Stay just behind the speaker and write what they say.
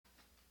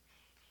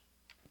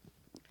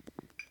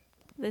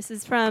This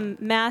is from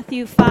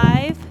Matthew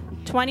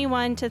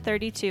 5:21 to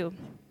 32.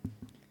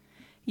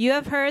 You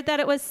have heard that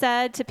it was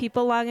said to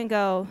people long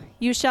ago,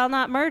 "You shall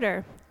not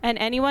murder, and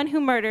anyone who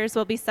murders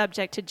will be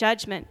subject to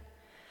judgment."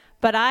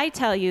 But I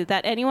tell you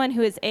that anyone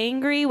who is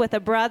angry with a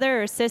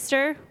brother or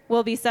sister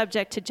will be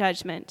subject to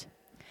judgment.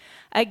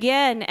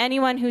 Again,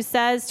 anyone who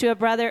says to a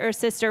brother or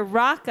sister,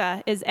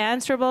 "Raka," is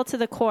answerable to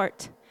the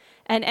court,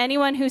 and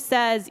anyone who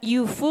says,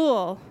 "You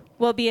fool,"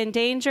 will be in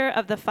danger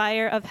of the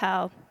fire of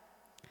hell.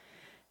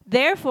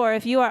 Therefore,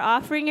 if you are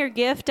offering your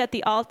gift at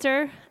the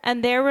altar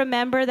and there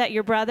remember that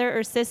your brother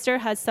or sister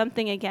has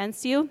something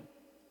against you,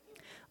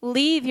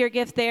 leave your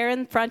gift there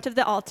in front of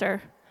the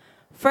altar.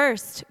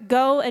 First,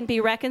 go and be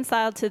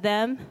reconciled to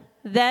them,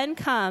 then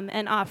come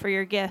and offer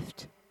your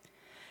gift.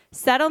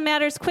 Settle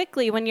matters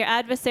quickly when your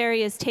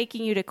adversary is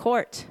taking you to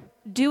court.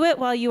 Do it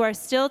while you are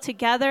still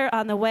together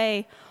on the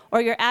way, or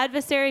your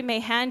adversary may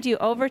hand you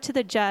over to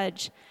the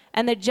judge,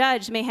 and the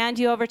judge may hand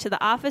you over to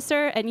the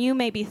officer, and you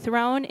may be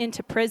thrown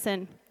into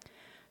prison.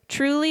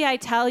 Truly, I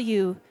tell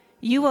you,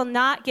 you will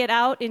not get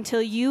out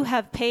until you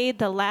have paid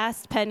the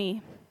last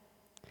penny.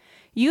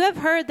 You have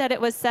heard that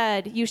it was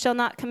said, "You shall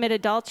not commit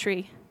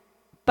adultery."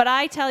 But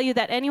I tell you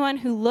that anyone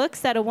who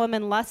looks at a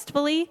woman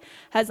lustfully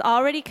has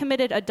already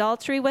committed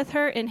adultery with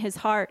her in his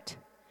heart.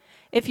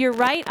 If your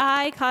right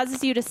eye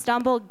causes you to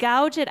stumble,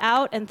 gouge it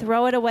out and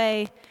throw it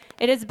away.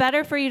 It is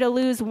better for you to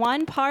lose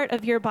one part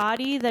of your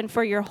body than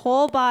for your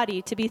whole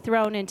body to be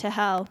thrown into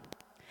hell.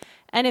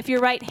 And if your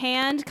right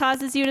hand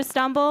causes you to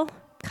stumble,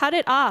 cut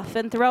it off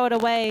and throw it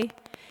away.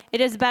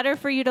 It is better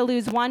for you to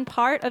lose one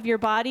part of your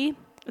body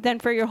than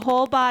for your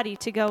whole body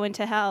to go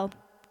into hell.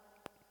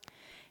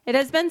 It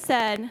has been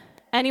said,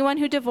 anyone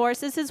who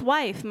divorces his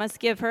wife must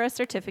give her a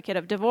certificate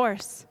of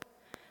divorce.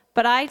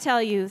 But I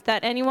tell you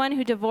that anyone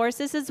who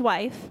divorces his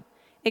wife,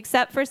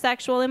 except for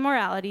sexual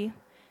immorality,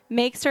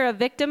 makes her a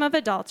victim of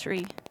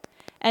adultery,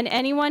 and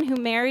anyone who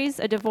marries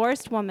a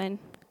divorced woman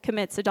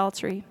commits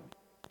adultery.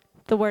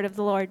 The word of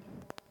the Lord.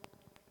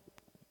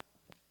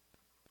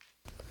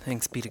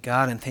 Thanks be to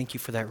God, and thank you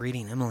for that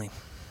reading, Emily.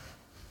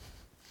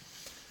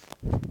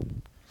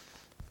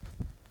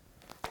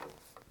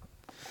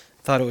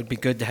 Thought it would be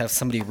good to have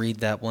somebody read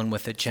that one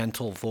with a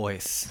gentle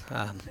voice,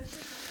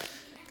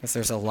 because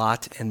there's a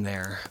lot in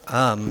there.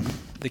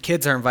 The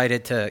kids are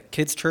invited to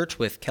Kids Church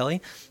with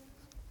Kelly.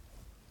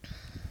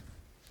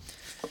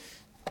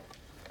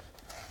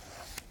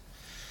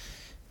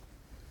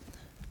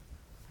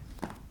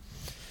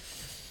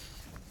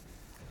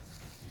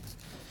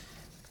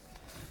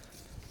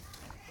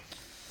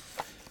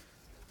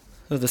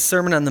 So the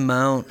Sermon on the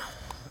Mount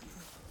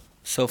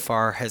so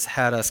far has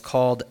had us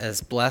called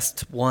as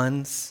blessed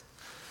ones,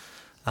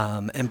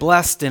 and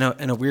blessed in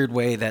a weird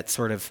way that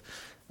sort of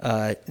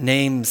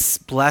names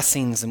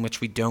blessings in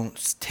which we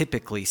don't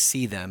typically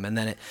see them, and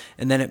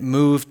then it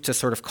moved to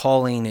sort of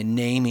calling and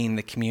naming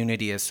the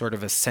community as sort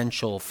of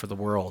essential for the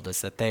world,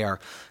 as that they are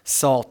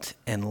salt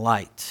and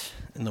light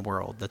in the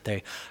world, that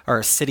they are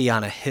a city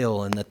on a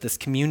hill, and that this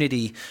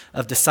community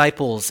of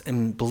disciples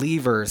and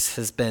believers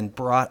has been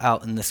brought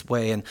out in this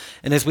way. And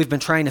as we've been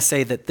trying to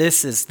say, that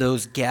this is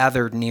those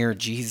gathered near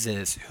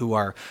Jesus who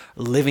are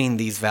living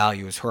these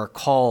values, who are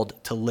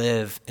called to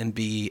live and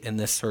be in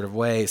this sort of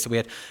way. So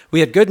we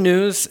had good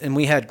news, and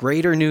we had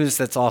greater news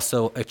that's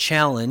also a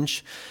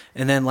challenge.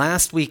 And then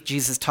last week,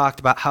 Jesus talked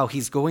about how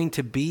he's going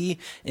to be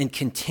in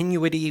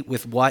continuity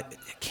with what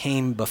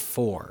came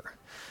before,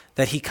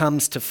 that he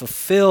comes to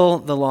fulfill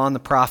the law and the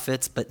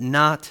prophets, but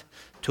not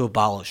to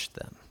abolish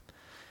them.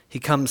 He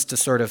comes to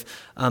sort of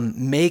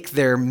make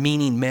their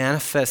meaning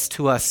manifest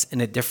to us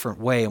in a different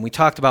way. And we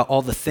talked about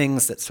all the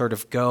things that sort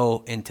of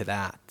go into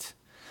that.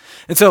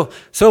 And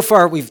so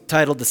far we've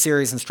titled the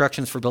series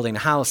Instructions for Building a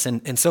House,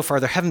 and so far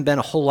there haven't been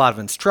a whole lot of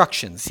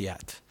instructions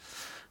yet.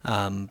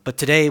 But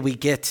today we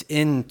get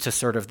into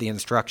sort of the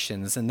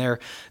instructions, and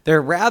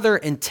they're rather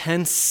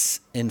intense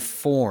in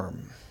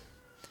form.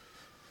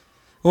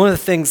 One of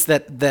the things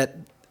that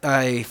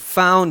I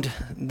found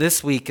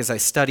this week as I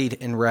studied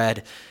and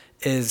read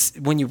is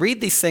when you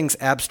read these things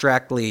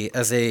abstractly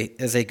as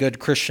a good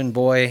Christian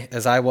boy,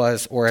 as I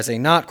was, or as a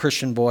not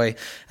Christian boy,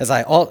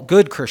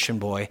 good Christian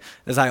boy,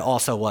 as I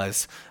also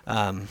was,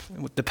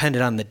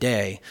 depended on the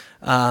day,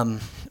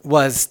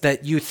 was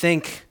that you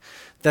think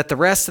that the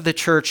rest of the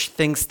church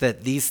thinks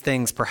that these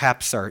things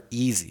perhaps are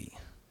easy,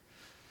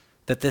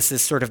 that this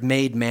is sort of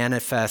made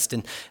manifest.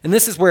 And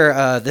this is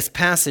where this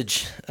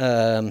passage,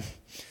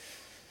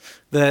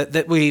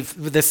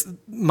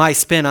 my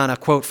spin on a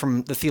quote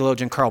from the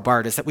theologian Karl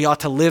Barth is that we ought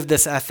to live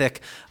this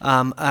ethic.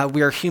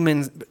 We are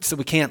human, so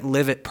we can't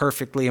live it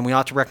perfectly, and we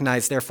ought to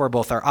recognize, therefore,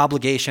 both our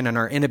obligation and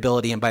our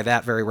inability, and by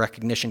that very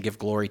recognition, give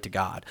glory to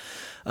God.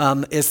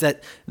 Is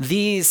that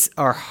these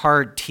are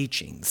hard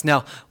teachings.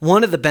 Now,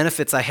 one of the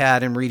benefits I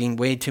had in reading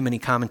way too many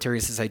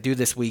commentaries as I do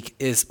this week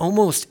is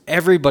almost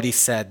everybody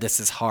said this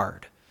is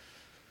hard.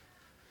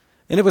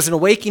 And it was an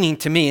awakening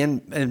to me,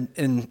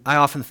 and I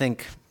often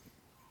think,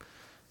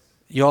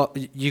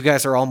 you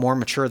guys are all more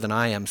mature than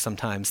I am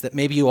sometimes, that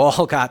maybe you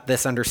all got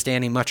this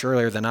understanding much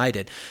earlier than I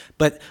did.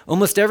 But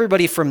almost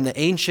everybody from the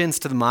ancients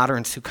to the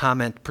moderns who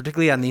comment,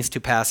 particularly on these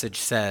two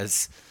passages,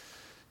 says,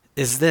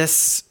 is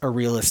this a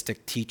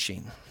realistic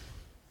teaching?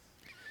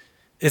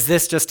 Is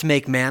this just to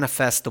make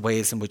manifest the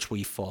ways in which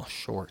we fall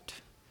short?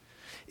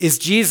 Is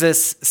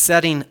Jesus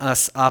setting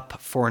us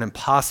up for an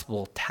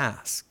impossible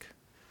task?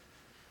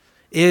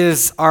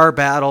 Is our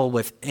battle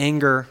with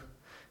anger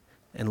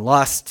and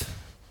lust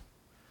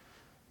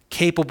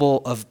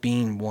capable of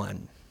being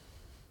won?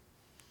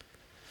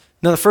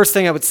 Now, the first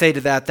thing I would say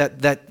to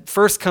that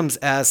first comes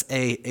as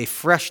a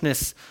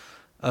freshness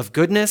of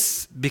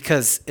goodness,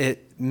 because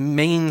it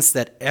means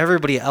that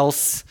everybody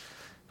else,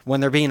 when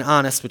they're being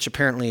honest, which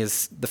apparently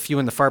is the few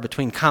and the far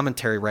between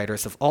commentary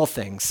writers of all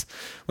things,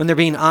 when they're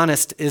being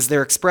honest, is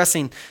they're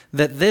expressing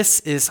that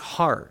this is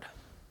hard.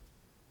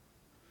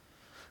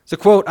 It's a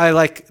quote I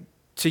like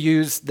to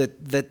use,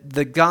 that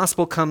the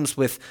gospel comes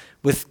with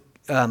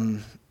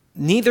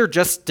neither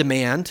just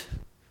demand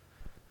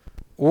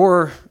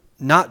or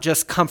not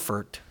just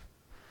comfort,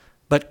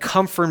 but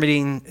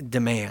comforting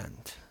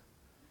demand.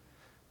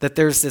 That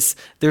there's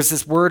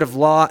this word of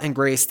law and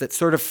grace that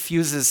sort of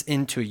fuses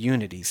into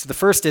unity. So the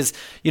first is,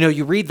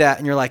 you read that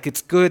and you're like,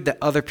 it's good that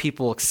other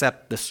people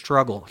accept the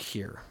struggle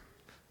here,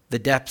 the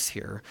depths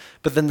here.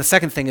 But then the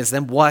second thing is,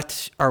 then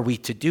what are we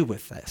to do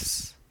with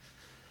this?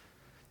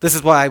 This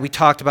is why we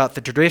talked about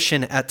the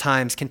tradition at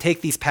times can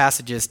take these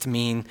passages to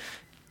mean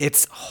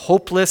it's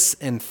hopeless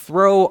and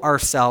throw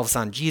ourselves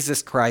on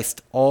Jesus Christ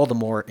all the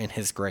more in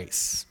his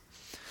grace.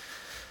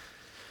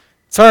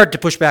 It's hard to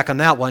push back on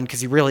that one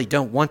because you really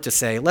don't want to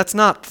say, let's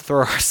not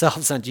throw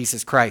ourselves on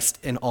Jesus Christ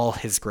in all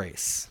his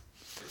grace.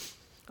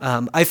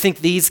 I think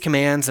these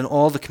commands and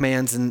all the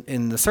commands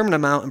in the Sermon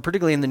on the Mount, and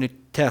particularly in the New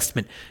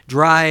Testament,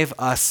 drive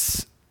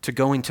us to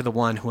going to the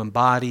one who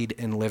embodied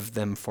and lived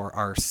them for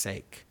our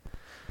sake,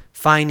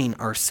 finding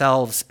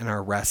ourselves and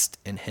our rest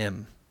in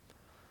him.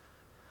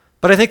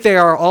 But I think they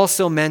are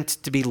also meant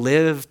to be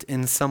lived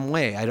in some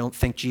way. I don't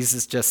think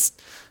Jesus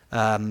just,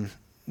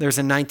 there's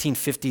a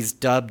 1950s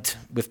dubbed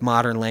with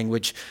modern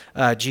language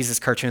Jesus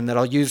cartoon that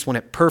I'll use when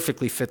it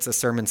perfectly fits a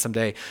sermon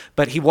someday.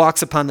 But he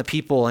walks upon the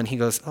people and he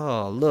goes,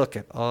 oh, look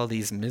at all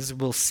these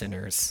miserable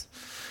sinners.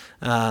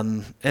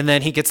 And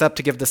then he gets up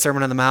to give the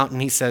Sermon on the Mount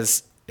and he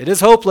says, it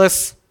is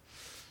hopeless.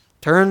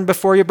 Turn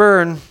before you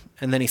burn.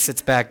 And then he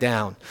sits back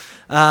down.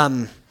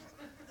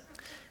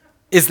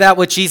 Is that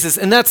what Jesus,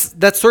 and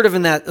that's sort of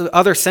in that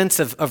other sense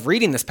of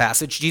reading this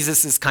passage,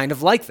 Jesus is kind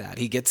of like that.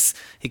 He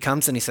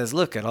comes and he says,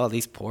 look at all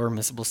these poor,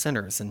 miserable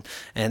sinners. And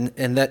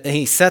that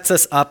he sets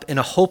us up in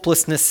a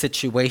hopelessness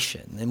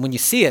situation. And when you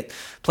see it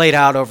played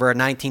out over a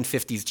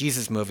 1950s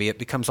Jesus movie, it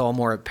becomes all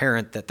more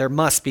apparent that there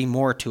must be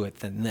more to it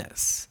than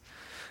this.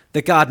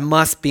 That God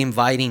must be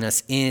inviting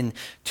us in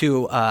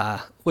to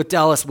what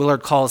Dallas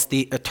Willard calls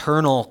the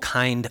eternal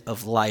kind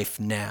of life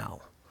now.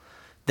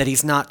 That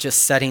he's not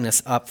just setting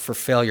us up for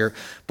failure,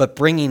 but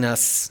bringing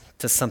us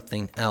to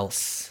something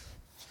else.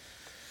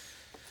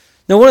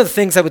 Now, one of the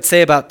things I would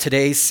say about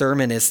today's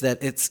sermon is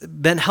that it's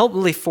been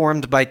helpfully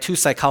formed by two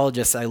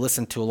psychologists I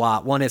listen to a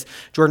lot. One is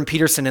Jordan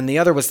Peterson, and the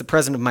other was the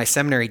president of my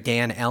seminary,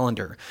 Dan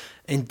Allender.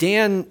 And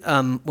Dan,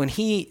 when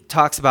he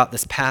talks about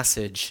this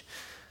passage,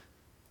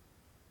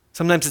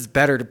 sometimes it's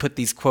better to put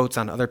these quotes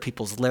on other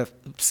people's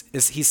lips.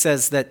 He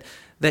says that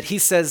he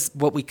says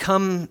what we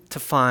come to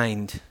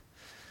find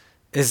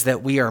is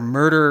that we are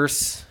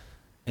murderers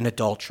and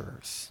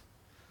adulterers,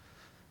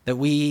 that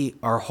we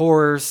are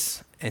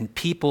whores and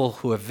people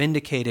who have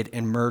vindicated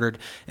and murdered,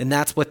 and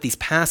that's what these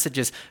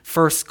passages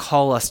first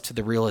call us to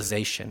the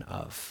realization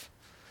of.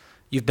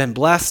 You've been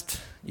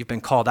blessed, you've been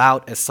called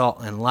out as salt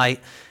and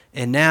light,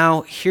 and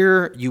now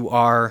here you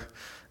are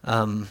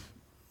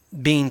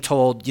being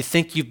told, you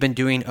think you've been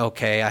doing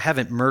okay, I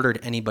haven't murdered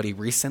anybody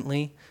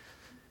recently,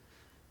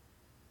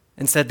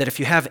 and said that if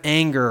you have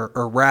anger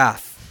or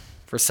wrath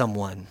for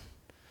someone,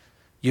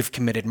 you've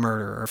committed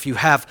murder. Or if you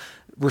have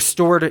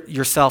restored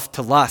yourself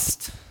to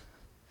lust,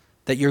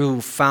 that you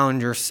found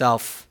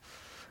yourself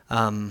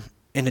in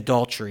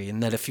adultery.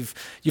 And that if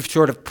you've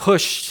sort of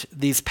pushed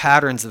these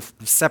patterns of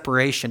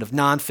separation, of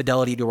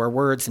non-fidelity to our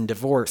words and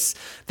divorce,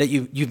 that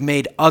you've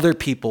made other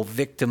people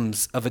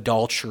victims of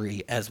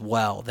adultery as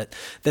well. That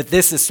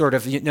this is sort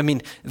of,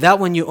 that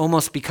one you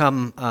almost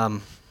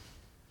become,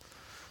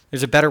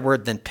 there's a better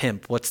word than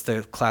pimp. What's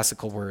the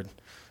classical word?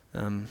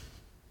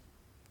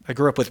 I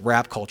grew up with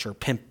rap culture.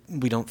 Pimp,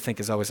 we don't think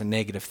is always a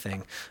negative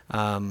thing.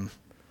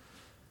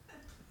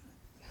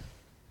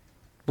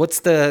 What's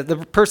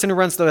the person who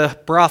runs the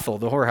brothel,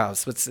 the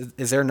whorehouse?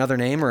 Is there another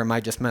name, or am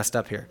I just messed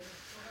up here?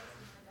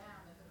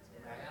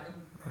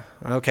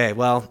 Okay,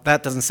 well,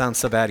 that doesn't sound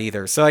so bad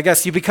either. So I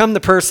guess you become the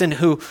person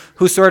who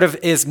sort of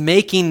is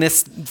making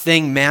this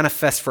thing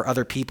manifest for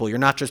other people. You're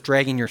not just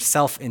dragging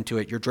yourself into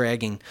it, you're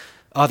dragging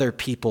other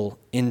people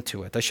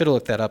into it. I should have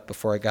looked that up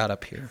before I got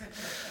up here.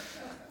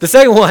 The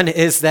second one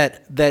is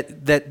that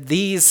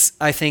these,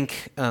 I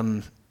think,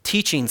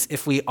 teachings,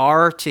 if we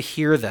are to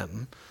hear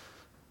them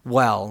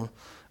well,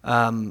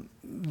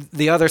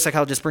 the other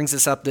psychologist brings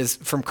this up, is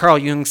from Carl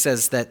Jung,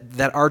 says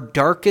that our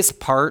darkest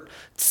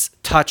parts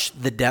touch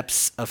the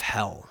depths of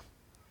hell.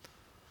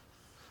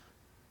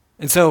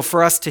 And so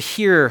for us to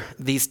hear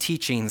these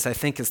teachings, I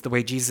think is the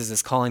way Jesus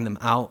is calling them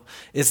out,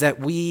 is that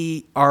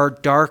our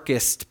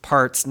darkest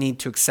parts need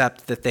to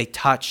accept that they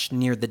touch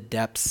near the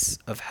depths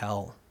of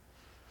hell.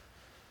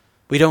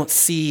 We don't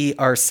see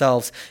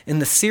ourselves in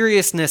the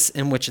seriousness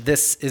in which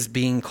this is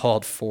being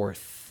called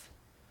forth.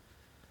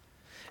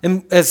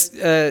 And as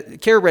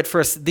Kara read for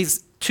us,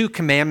 these 2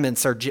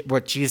 commandments are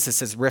what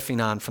Jesus is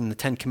riffing on from the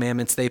 10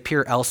 commandments. They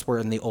appear elsewhere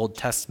in the Old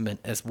Testament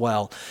as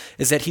well,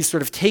 is that he's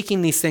sort of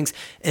taking these things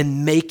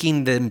and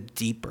making them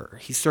deeper.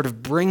 He's sort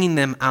of bringing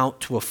them out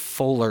to a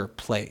fuller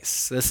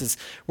place. This is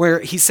where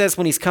he says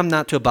when he's come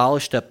not to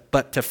abolish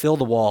but to fill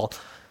the wall.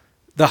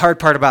 The hard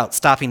part about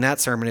stopping that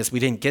sermon is we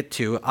didn't get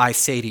to, I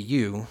say to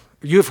you.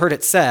 You have heard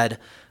it said,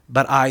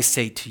 but I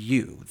say to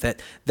you,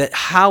 that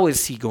how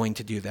is he going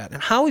to do that?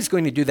 And how he's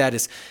going to do that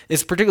is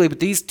particularly with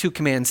these 2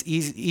 commands,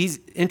 he's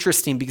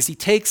interesting because he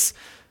takes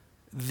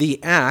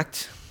the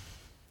act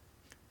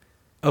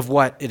of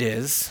what it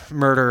is,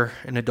 murder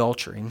and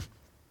adultery,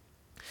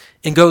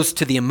 and goes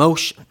to the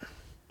emotion,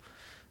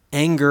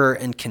 anger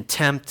and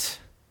contempt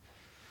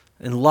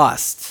and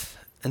lust,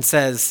 and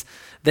says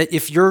that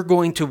if you're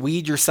going to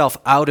weed yourself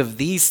out of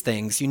these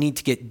things, you need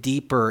to get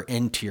deeper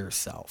into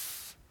yourself.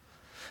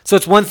 So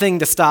it's one thing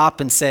to stop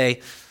and say,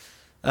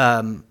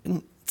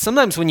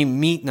 sometimes when you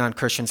meet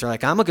non-Christians, they're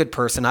like, I'm a good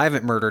person, I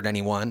haven't murdered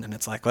anyone. And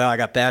it's like, well, I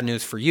got bad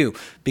news for you.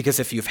 Because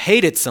if you've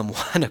hated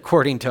someone,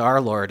 according to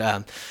our Lord,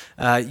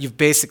 you've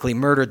basically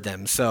murdered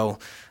them. So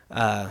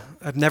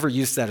I've never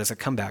used that as a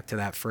comeback to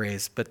that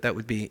phrase, but that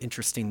would be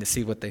interesting to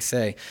see what they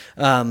say.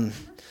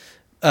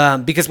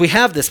 Because we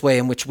have this way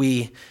in which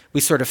we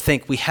sort of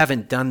think we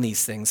haven't done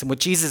these things. And what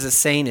Jesus is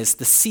saying is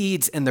the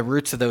seeds and the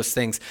roots of those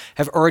things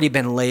have already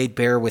been laid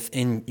bare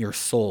within your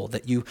soul,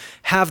 that you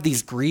have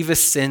these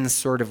grievous sins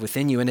sort of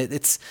within you.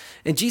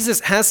 And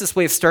Jesus has this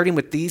way of starting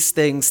with these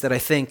things that I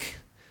think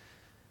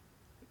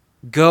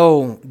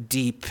go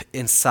deep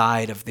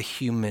inside of the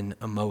human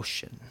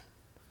emotion.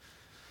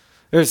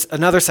 There's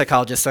another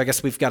psychologist, so I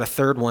guess we've got a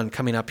third one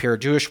coming up here, a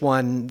Jewish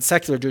one,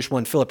 secular Jewish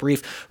one, Philip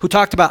Rieff, who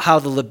talked about how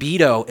the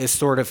libido is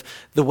sort of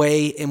the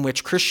way in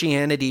which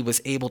Christianity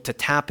was able to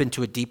tap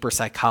into a deeper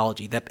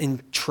psychology, that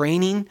in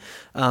training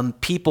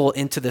people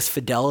into this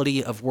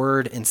fidelity of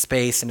word and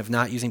space and of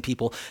not using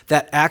people,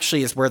 that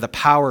actually is where the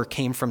power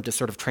came from to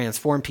sort of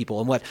transform people.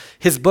 And what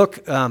his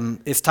book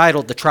is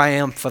titled, The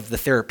Triumph of the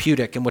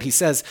Therapeutic, and what he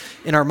says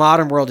in our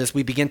modern world is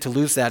we begin to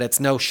lose that. It's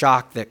no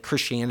shock that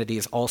Christianity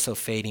is also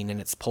fading in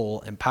its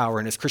pull and power.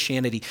 And as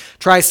Christianity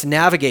tries to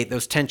navigate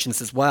those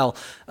tensions as well,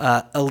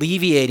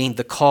 alleviating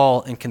the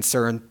call and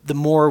concern, the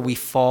more we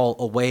fall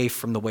away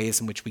from the ways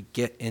in which we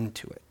get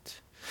into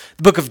it.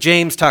 The book of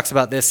James talks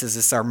about this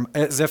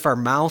as if our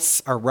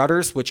mouths are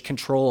rudders which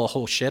control a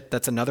whole ship.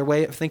 That's another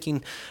way of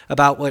thinking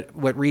about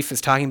what Rieff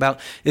is talking about,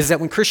 is that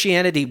when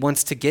Christianity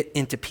wants to get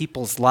into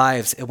people's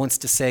lives, it wants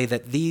to say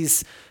that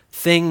these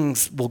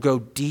things will go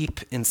deep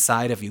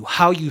inside of you.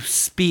 How you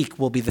speak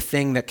will be the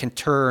thing that can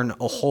turn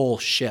a whole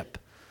ship.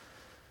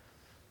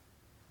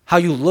 How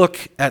you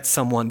look at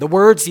someone, the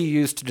words you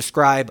use to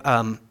describe.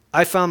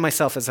 I found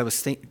myself, as I was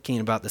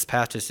thinking about this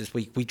passage this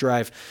week, I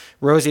drive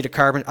Rosie to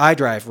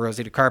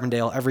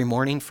Carbondale every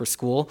morning for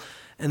school,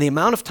 and the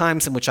amount of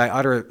times in which I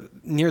utter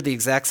near the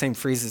exact same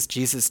phrases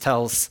Jesus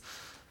tells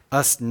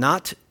us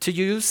not to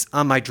use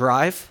on my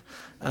drive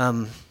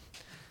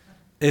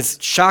is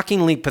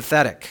shockingly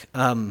pathetic.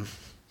 And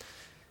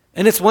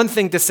it's one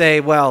thing to say,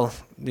 well,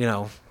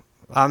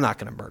 I'm not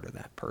going to murder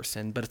that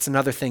person, but it's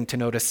another thing to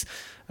notice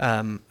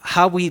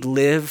how we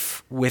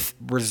live with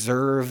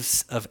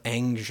reserves of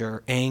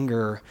anger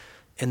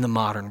in the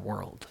modern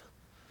world.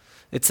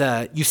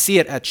 You see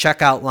it at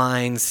checkout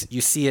lines. You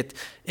see it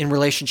in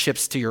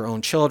relationships to your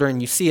own children.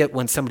 You see it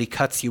when somebody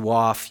cuts you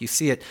off. You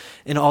see it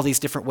in all these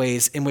different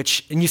ways and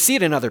you see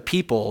it in other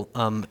people.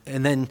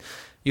 And then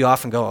you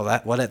often go,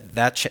 that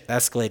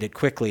escalated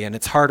quickly, and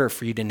it's harder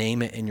for you to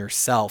name it in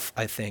yourself,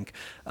 I think.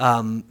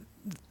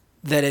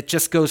 That it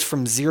just goes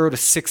from 0 to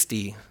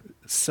 60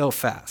 so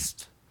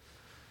fast.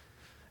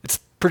 It's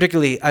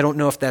particularly, I don't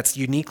know if that's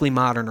uniquely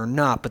modern or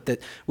not, but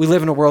that we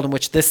live in a world in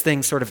which this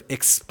thing sort of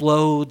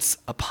explodes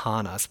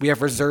upon us. We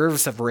have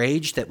reserves of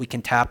rage that we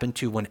can tap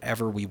into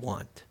whenever we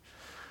want.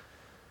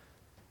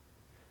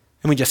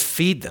 And we just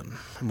feed them,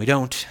 and we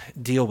don't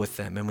deal with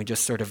them, and we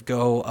just sort of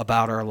go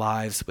about our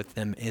lives with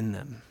them in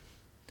them.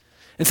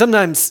 And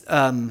sometimes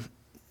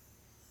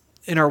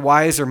in our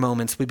wiser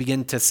moments, we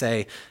begin to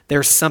say,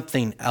 there's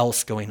something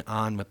else going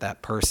on with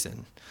that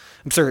person.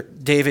 I'm sure,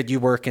 David, you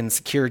work in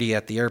security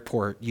at the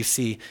airport. You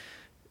see,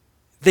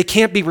 they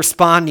can't be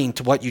responding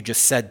to what you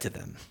just said to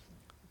them.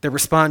 They're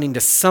responding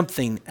to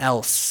something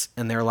else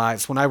in their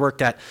lives. When I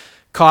worked at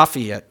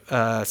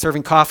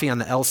serving coffee on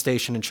the L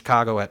station in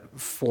Chicago at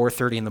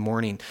 4:30 in the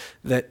morning,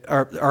 that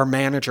our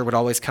manager would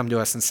always come to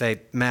us and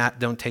say, Matt,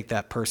 don't take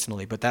that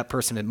personally, but that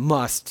person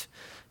must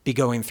be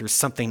going through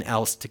something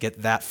else to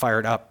get that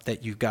fired up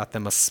that you got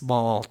them a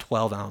small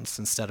 12 ounce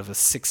instead of a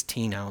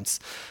 16 ounce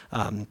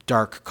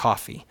dark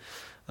coffee.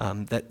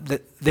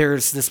 That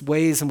there's this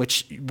ways in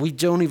which we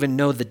don't even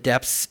know the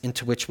depths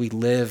into which we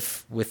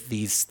live with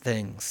these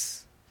things.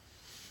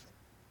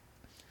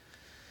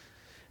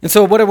 And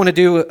so what I want to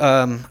do,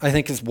 I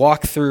think, is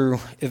walk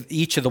through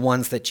each of the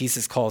ones that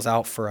Jesus calls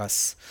out for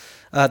us.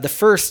 The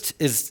first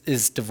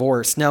is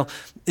divorce. Now,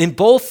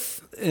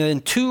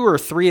 in 2 or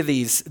 3 of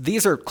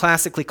these are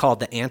classically called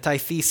the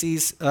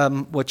antitheses,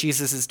 what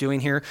Jesus is doing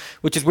here,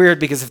 which is weird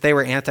because if they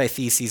were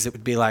antitheses, it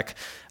would be like,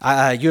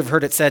 you have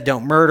heard it said,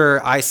 don't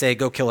murder. I say,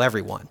 go kill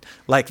everyone.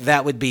 Like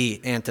that would be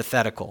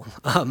antithetical.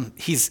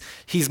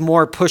 He's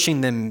more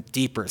pushing them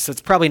deeper. So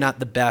it's probably not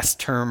the best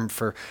term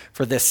for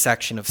this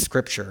section of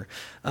Scripture.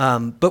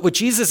 But what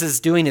Jesus is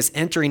doing is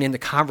entering into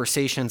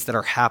conversations that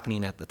are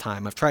happening at the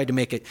time. I've tried to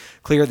make it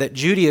clear that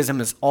Judaism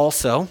is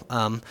also,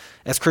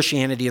 as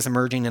Christianity is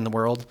emerging in the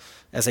world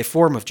as a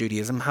form of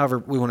Judaism, however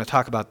we want to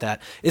talk about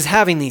that, is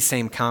having these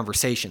same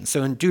conversations.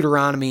 So in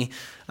Deuteronomy,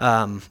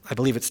 I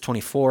believe it's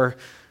 24,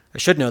 I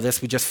should know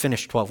this, we just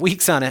finished 12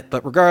 weeks on it,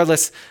 but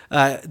regardless,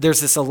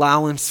 there's this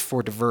allowance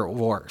for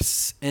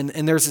divorce. And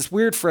there's this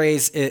weird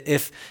phrase,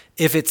 if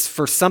it's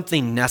for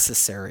something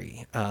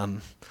necessary.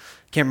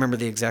 Can't remember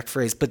the exact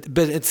phrase, but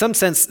in some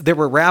sense, there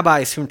were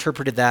rabbis who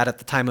interpreted that at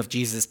the time of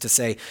Jesus to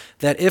say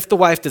that if the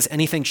wife does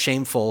anything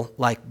shameful,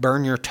 like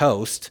burn your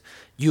toast,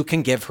 you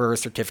can give her a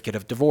certificate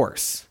of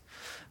divorce.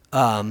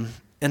 And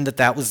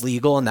that was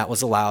legal and that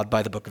was allowed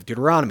by the book of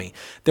Deuteronomy.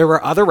 There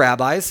were other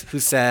rabbis who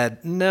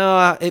said,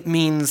 no, it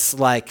means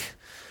like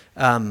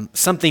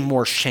something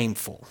more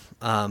shameful.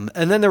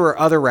 And then there were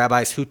other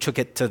rabbis who took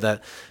it to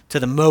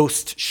the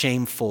most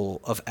shameful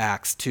of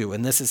acts too.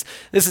 And this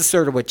is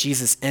sort of what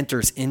Jesus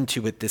enters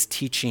into with this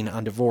teaching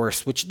on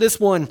divorce, which this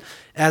one,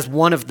 as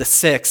one of the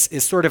 6,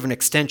 is sort of an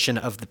extension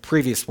of the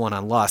previous one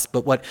on lust.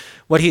 But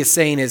what he is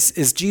saying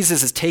is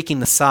Jesus is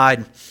taking the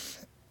side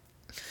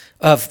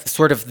of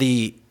sort of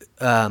the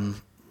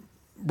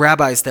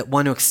rabbis that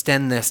want to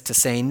extend this to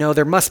saying, no,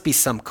 there must be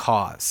some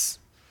cause.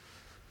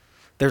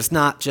 There's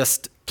not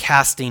just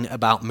casting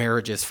about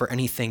marriages for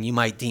anything you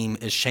might deem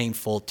as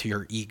shameful to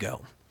your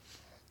ego.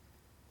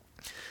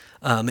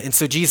 And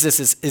so Jesus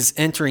is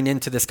entering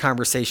into this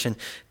conversation,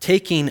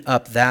 taking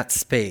up that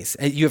space.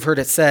 You have heard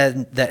it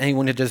said that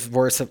anyone who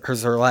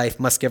divorces her wife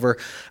must give her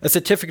a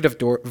certificate of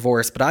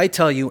divorce. But I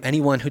tell you,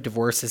 anyone who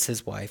divorces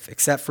his wife,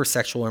 except for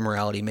sexual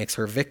immorality, makes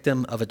her a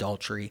victim of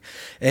adultery.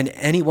 And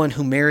anyone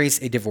who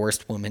marries a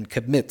divorced woman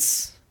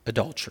commits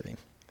adultery.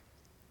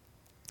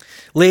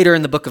 Later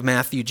in the book of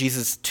Matthew,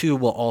 Jesus too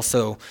will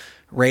also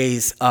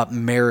raise up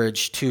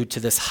marriage to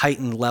this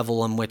heightened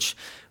level in which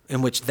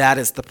that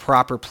is the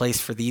proper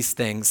place for these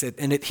things.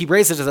 He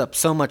raises it up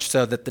so much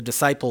so that the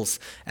disciples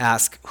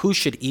ask, who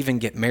should even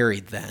get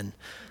married then?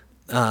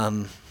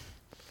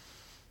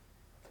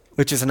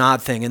 Which is an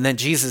odd thing. And then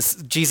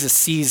Jesus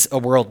sees a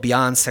world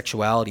beyond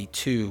sexuality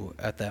too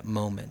at that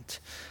moment,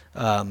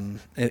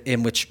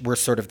 in which we're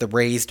sort of the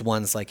raised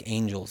ones like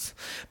angels.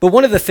 But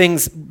one of the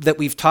things that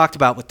we've talked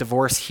about with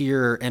divorce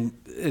here, and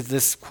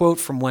this quote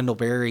from Wendell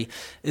Berry,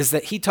 is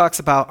that he talks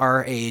about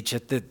our age,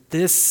 that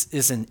this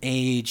is an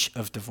age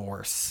of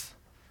divorce.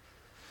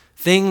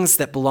 Things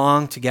that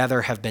belong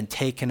together have been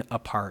taken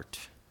apart.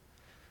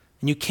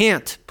 And you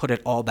can't put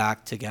it all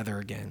back together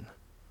again.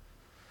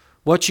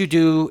 What you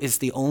do is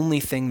the only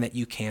thing that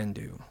you can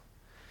do.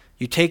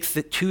 You take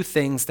the 2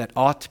 things that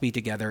ought to be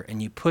together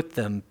and you put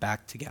them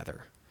back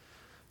together.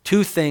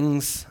 2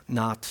 things,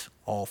 not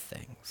all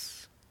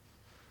things.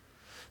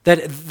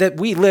 That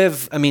we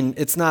live, I mean,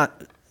 it's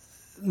not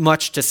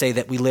much to say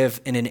that we live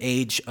in an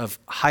age of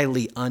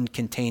highly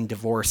uncontained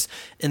divorce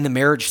in the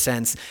marriage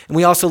sense. And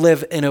we also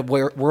live in a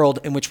world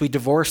in which we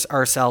divorce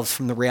ourselves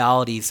from the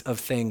realities of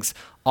things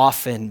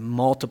often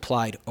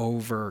multiplied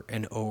over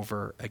and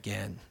over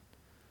again.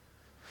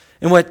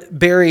 And what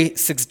Barry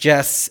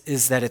suggests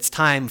is that it's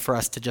time for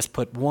us to just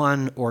put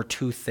 1 or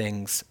 2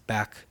 things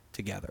back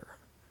together.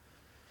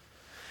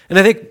 And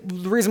I think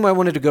the reason why I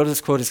wanted to go to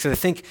this quote is because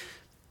I think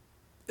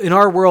in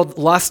our world,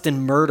 lust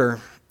and murder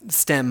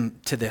stem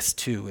to this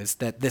too, is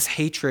that this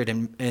hatred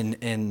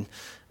and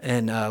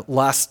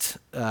lust,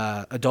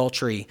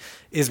 adultery,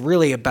 is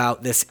really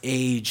about this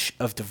age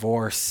of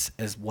divorce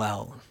as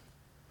well.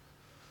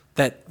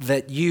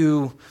 That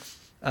you...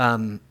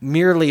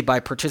 merely by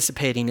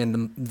participating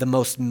in the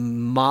most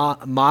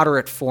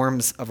moderate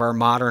forms of our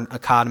modern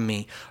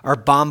economy are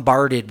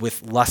bombarded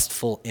with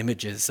lustful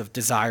images, of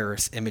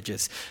desirous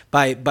images.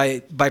 By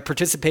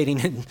participating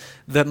in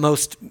the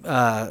most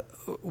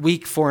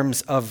weak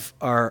forms of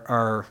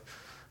our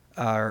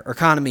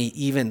economy,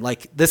 even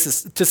like this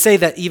is to say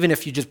that even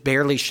if you just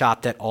barely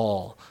shopped at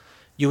all,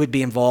 you would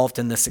be involved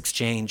in this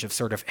exchange of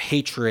sort of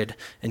hatred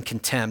and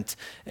contempt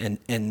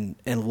and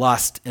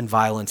lust and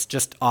violence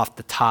just off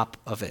the top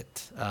of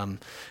it.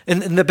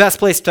 And the best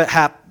place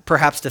to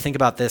perhaps to think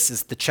about this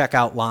is the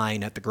checkout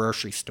line at the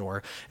grocery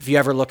store. If you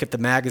ever look at the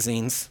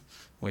magazines,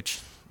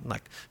 which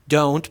like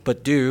don't,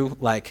 but do.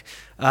 Like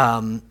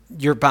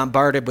you're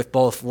bombarded with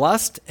both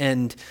lust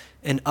and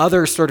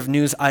other sort of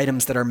news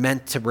items that are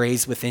meant to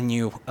raise within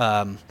you,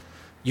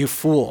 you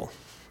fool.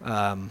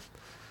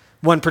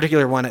 One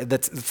particular one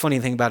that's the funny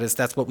thing about it is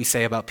that's what we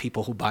say about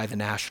people who buy the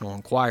National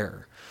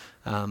Enquirer.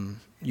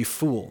 You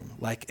fool.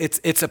 Like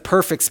it's a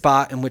perfect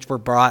spot in which we're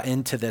brought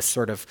into this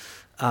sort of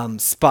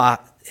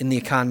spot in the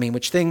economy in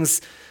which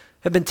things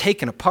have been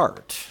taken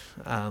apart.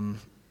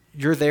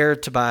 You're there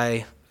to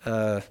buy,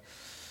 it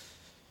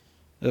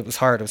was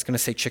hard, I was going to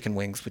say chicken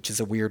wings, which is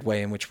a weird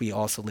way in which we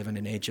also live in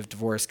an age of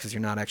divorce because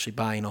you're not actually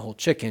buying a whole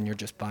chicken, you're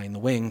just buying the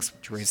wings,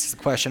 which raises the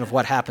question of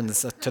what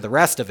happens to the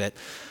rest of it.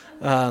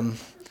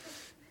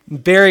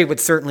 Barry would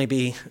certainly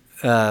be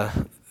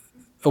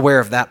aware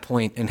of that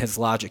point in his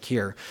logic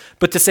here.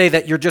 But to say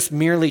that you're just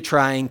merely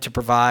trying to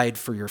provide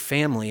for your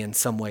family in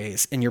some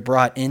ways, and you're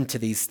brought into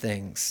these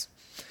things,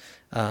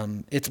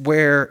 it's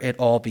where it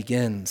all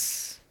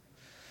begins.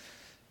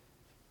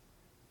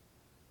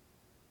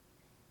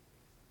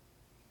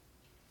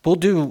 We'll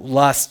do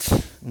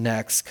lust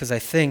next, because I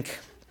think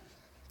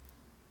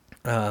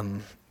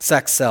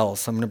sex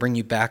sells, so I'm going to bring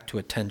you back to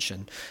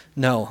attention.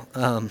 No.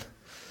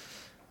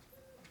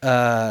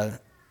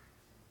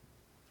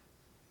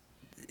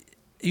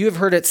 You have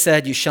heard it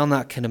said, you shall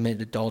not commit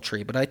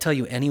adultery, but I tell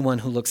you, anyone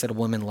who looks at a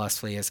woman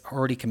lustfully has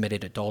already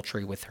committed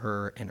adultery with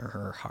her in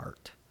her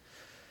heart.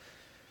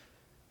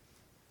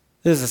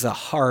 This is a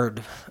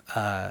hard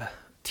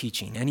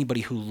teaching.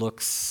 Anybody who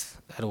looks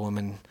at a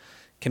woman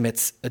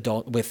commits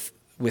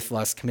with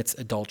lust, commits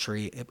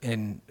adultery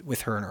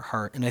with her in her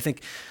heart. And I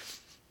think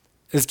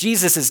as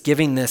Jesus is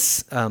giving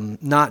this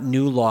not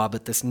new law,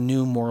 but this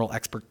new moral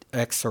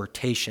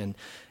exhortation,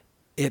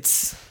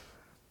 it's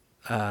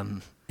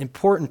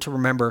important to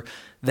remember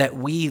that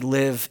we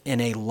live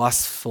in a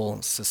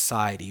lustful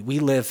society. We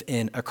live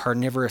in a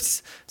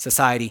carnivorous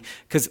society,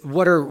 because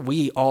what are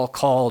we all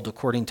called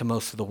according to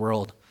most of the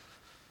world?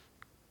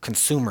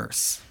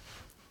 Consumers.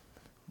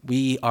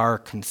 We are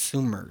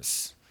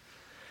consumers.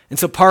 And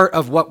so part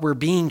of what we're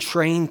being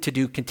trained to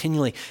do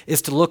continually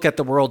is to look at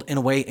the world in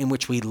a way in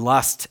which we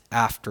lust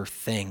after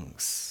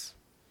things.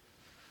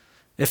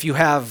 If you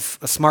have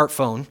a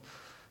smartphone,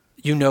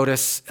 you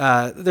notice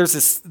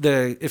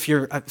somebody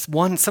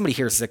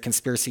here is a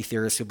conspiracy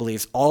theorist who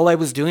believes all I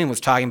was doing was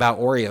talking about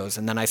Oreos,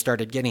 and then I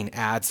started getting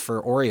ads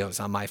for Oreos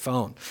on my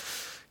phone.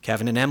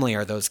 Kevin and Emily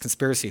are those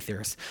conspiracy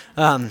theorists.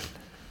 Might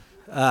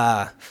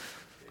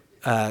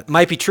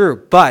be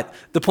true, but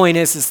the point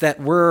is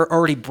that we're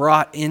already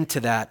brought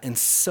into that in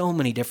so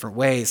many different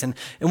ways. And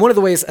one of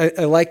the ways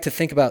I like to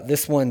think about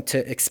this one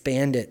to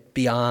expand it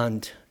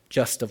beyond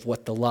just of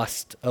what the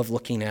lust of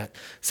looking at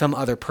some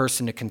other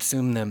person to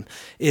consume them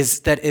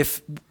is that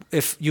if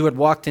you had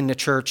walked into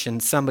church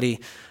and somebody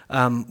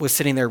was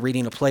sitting there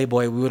reading a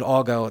Playboy, we would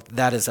all go,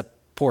 that is a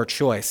poor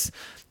choice.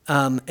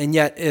 And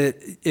yet,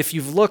 if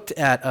you've looked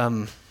at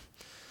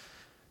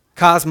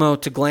Cosmo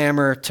to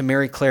Glamour to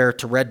Mary Claire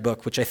to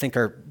Redbook, which I think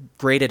are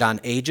graded on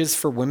ages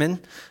for women,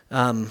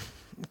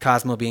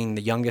 Cosmo being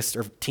the youngest,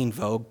 or Teen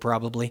Vogue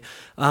probably,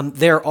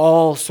 they're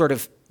all sort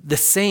of the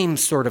same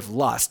sort of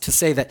lust. To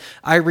say that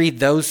I read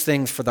those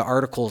things for the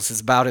articles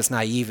is about as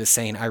naive as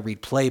saying I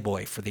read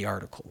Playboy for the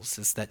articles.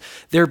 Is that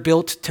they're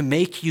built to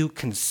make you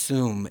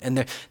consume. And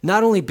they're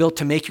not only built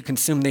to make you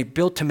consume, they're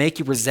built to make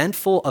you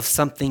resentful of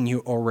something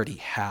you already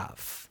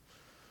have.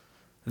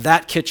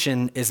 That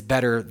kitchen is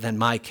better than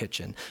my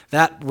kitchen.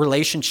 That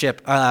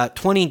relationship,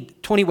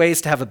 20 ways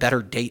to have a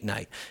better date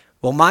night.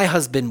 Well, my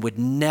husband would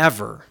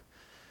never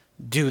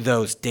do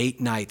those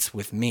date nights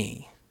with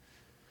me.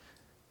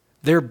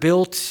 They're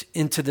built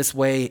into this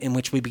way in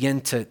which we begin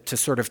to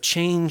sort of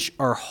change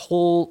our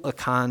whole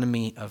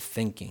economy of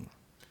thinking.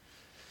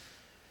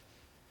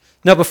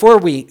 Now, before I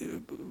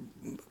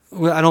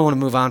don't want to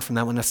move on from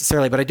that one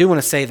necessarily, but I do want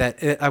to say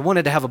that I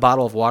wanted to have a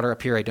bottle of water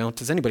up here. I don't.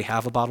 Does anybody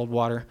have a bottled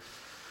water?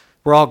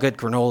 We're all good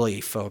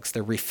granola folks.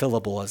 They're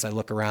refillable as I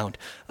look around.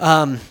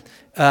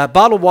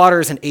 Bottled water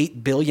is an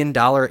 $8 billion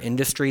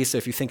industry. So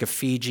if you think of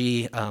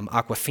Fiji,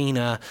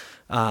 Aquafina,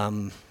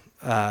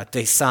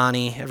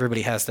 Dasani,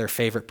 everybody has their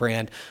favorite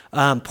brand.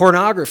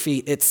 Pornography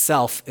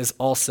itself is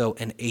also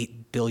an $8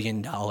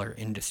 billion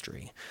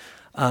industry.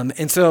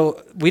 And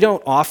so we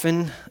don't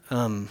often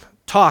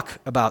talk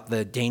about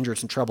the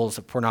dangers and troubles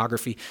of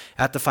pornography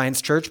at Defiance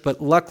Church,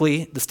 but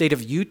luckily the state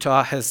of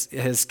Utah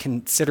has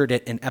considered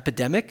it an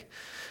epidemic.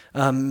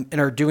 And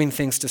are doing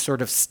things to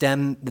sort of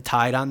stem the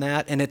tide on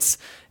that. And it's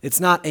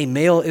not a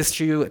male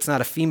issue, it's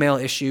not a female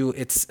issue,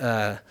 it's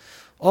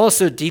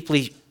also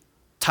deeply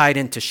tied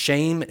into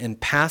shame and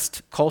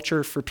past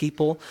culture for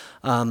people.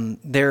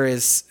 There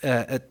is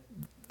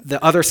the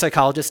other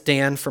psychologist,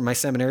 Dan, from my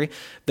seminary,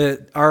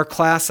 our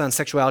class on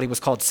sexuality was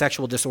called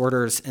Sexual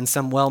Disorders, and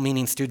some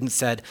well-meaning students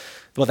said,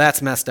 well,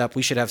 that's messed up,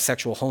 we should have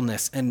sexual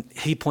wholeness. And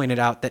he pointed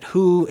out that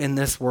who in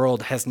this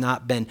world has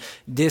not been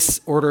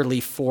disorderly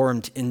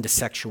formed into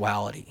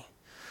sexuality?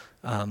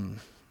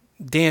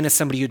 Dan is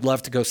somebody you'd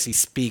love to go see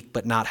speak,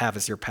 but not have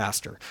as your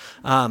pastor.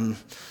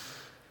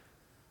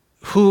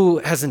 who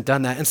hasn't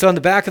done that? And so on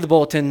the back of the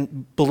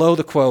bulletin, below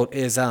the quote,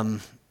 is a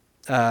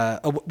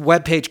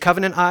web page,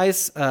 Covenant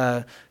Eyes.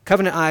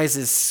 Covenant Eyes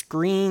is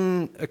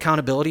screen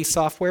accountability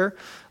software,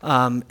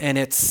 and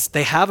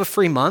they have a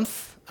free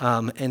month.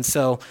 And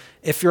so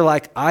if you're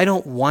like, I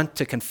don't want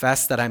to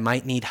confess that I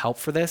might need help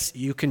for this,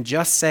 you can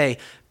just say,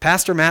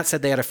 Pastor Matt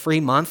said they had a free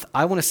month.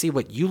 I want to see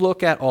what you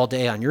look at all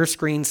day on your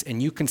screens,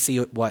 and you can see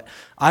what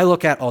I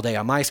look at all day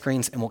on my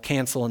screens, and we'll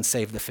cancel and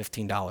save the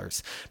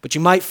 $15. But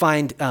you might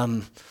find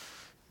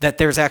that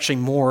there's actually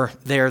more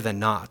there than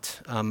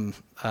not.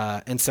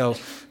 And so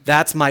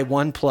that's my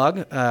one plug.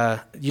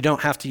 You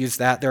don't have to use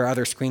that. There are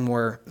other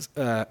screenware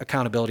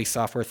accountability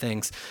software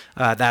things.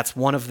 That's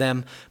one of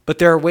them. But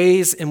there are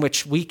ways in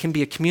which we can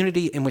be a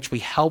community in which we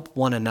help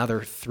one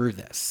another through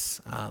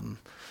this.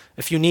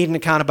 If you need an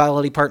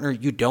accountability partner,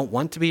 you don't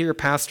want to be your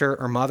pastor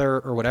or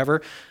mother or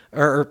whatever,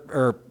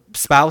 or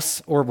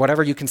spouse or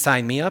whatever, you can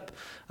sign me up.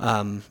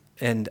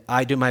 And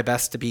I do my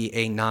best to be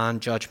a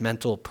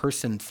non-judgmental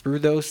person through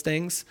those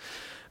things.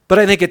 But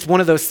I think it's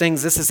one of those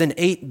things, this is an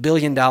 $8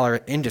 billion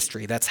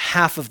industry. That's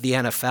half of the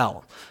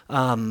NFL.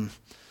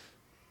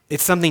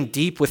 It's something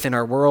deep within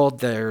our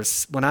world.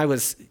 When I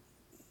was,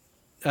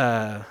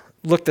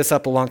 looked this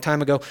up a long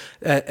time ago,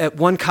 at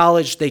one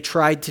college, they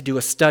tried to do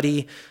a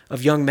study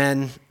of young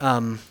men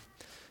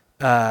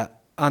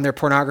on their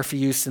pornography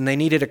use, and they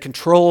needed a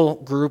control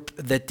group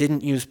that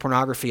didn't use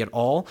pornography at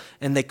all,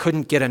 and they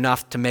couldn't get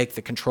enough to make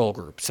the control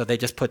group. So they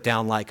just put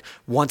down like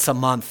once a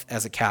month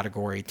as a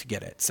category to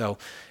get it. So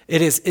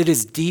it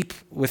is deep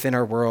within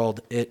our world.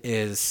 It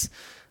is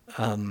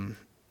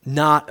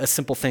not a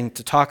simple thing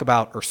to talk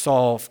about or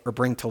solve or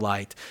bring to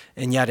light,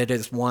 and yet it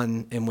is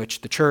one in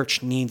which the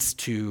church needs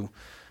to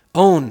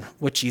own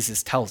what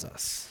Jesus tells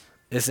us.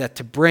 Is that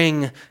to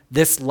bring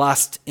this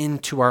lust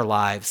into our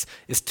lives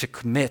is to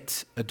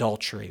commit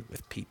adultery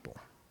with people.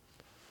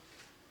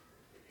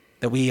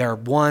 That we are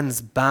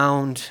ones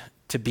bound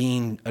to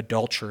being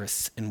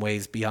adulterous in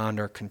ways beyond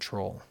our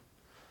control.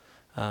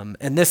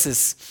 And this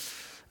is,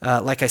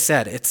 like I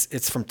said,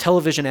 it's from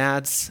television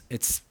ads,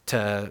 it's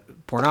to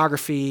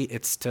pornography,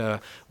 it's to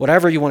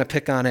whatever you want to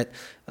pick on it.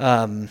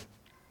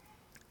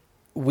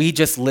 We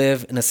just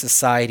live in a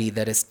society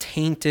that is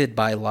tainted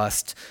by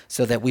lust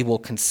so that we will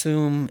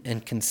consume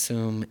and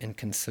consume and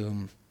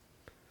consume.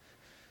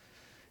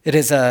 It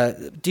is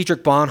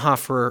Dietrich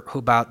Bonhoeffer who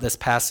about this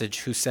passage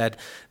who said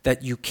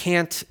that you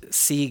can't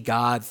see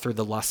God through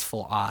the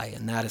lustful eye,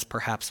 and that is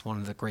perhaps one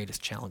of the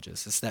greatest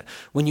challenges, is that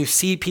when you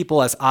see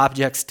people as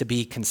objects to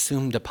be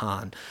consumed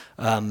upon,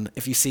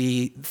 if you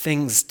see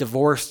things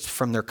divorced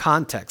from their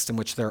context in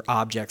which they're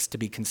objects to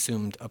be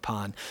consumed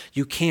upon,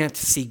 you can't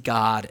see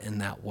God in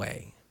that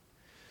way.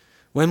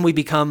 When we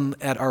become,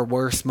 at our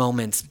worst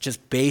moments,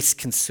 just base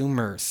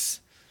consumers,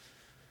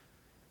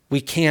 we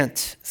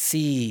can't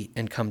see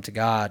and come to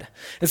God.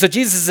 And so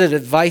Jesus'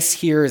 advice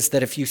here is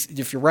that if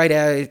your right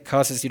eye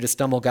causes you to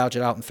stumble, gouge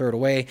it out and throw it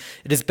away.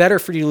 It is better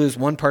for you to lose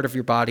one part of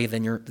your body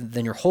than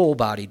your whole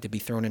body to be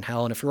thrown in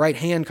hell. And if your right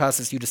hand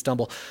causes you to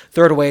stumble,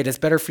 throw it away. It is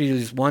better for you to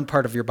lose one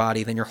part of your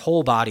body than your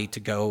whole body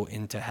to go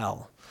into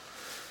hell.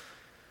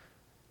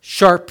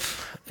 Sharp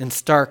and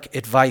stark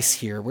advice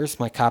here. Where's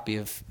my copy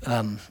of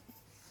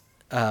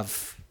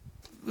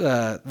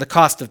the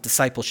cost of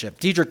discipleship?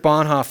 Dietrich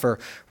Bonhoeffer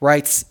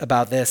writes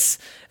about this.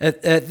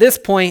 At this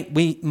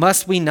point,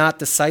 must we not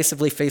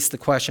decisively face the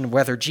question of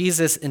whether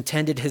Jesus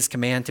intended his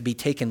command to be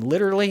taken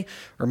literally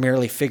or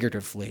merely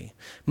figuratively?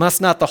 Must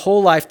not the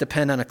whole life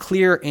depend on a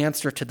clear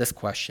answer to this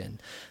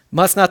question?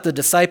 Must not the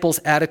disciples'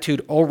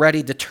 attitude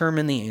already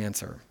determine the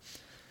answer?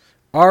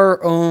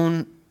 Our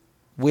own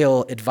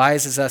will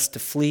advises us to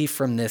flee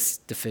from this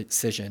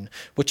decision,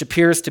 which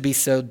appears to be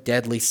so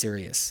deadly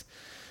serious.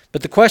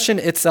 But the question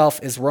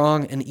itself is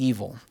wrong and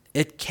evil.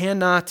 It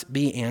cannot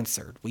be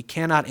answered. We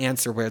cannot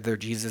answer whether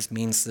Jesus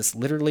means this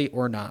literally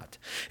or not.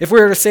 If we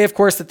were to say, of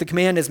course, that the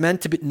command is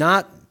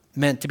not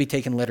meant to be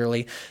taken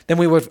literally, then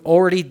we would have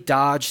already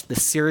dodged the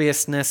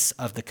seriousness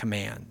of the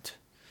command.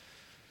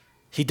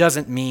 He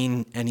doesn't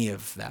mean any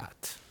of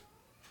that.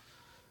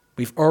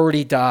 We've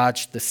already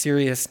dodged the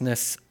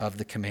seriousness of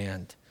the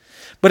command.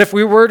 But if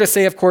we were to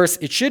say, of course,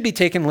 it should be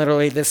taken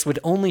literally, this would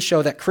only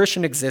show that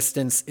Christian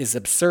existence is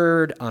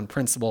absurd on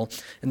principle,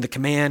 and the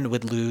command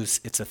would lose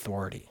its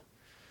authority.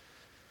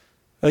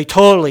 Well, he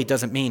totally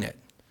doesn't mean it.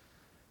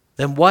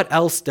 Then what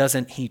else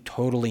doesn't he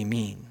totally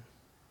mean?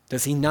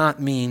 Does he not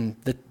mean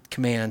the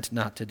command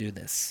not to do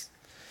this?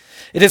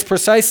 It is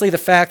precisely the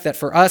fact that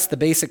for us the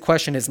basic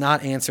question is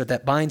not answered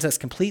that binds us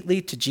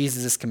completely to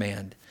Jesus'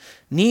 command.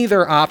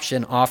 Neither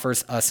option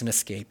offers us an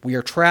escape. We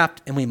are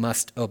trapped and we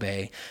must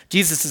obey.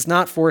 Jesus does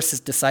not force his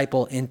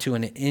disciple into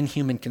an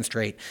inhuman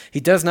constraint. He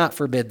does not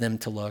forbid them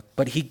to look,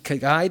 but he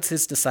guides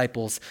his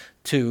disciples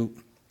to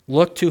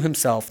look to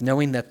himself,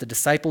 knowing that the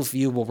disciples'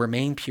 view will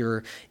remain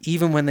pure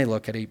even when they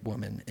look at a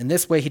woman. In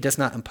this way, he does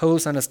not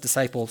impose on his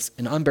disciples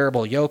an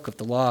unbearable yoke of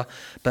the law,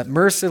 but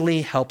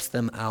mercifully helps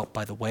them out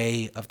by the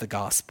way of the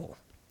gospel.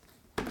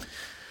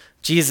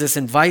 Jesus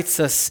invites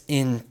us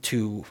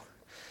into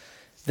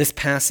this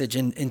passage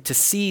and to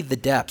see the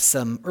depths.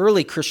 Some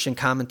early Christian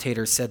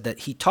commentators said that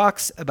he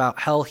talks about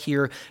hell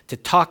here to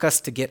talk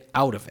us to get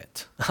out of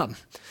it.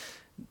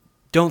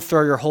 Don't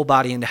throw your whole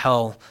body into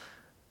hell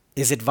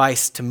is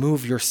advice to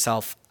move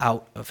yourself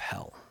out of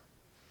hell.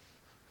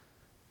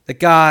 That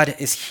God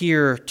is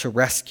here to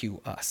rescue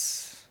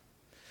us.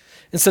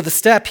 And so the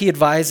step he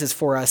advises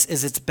for us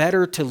is it's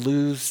better to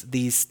lose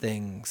these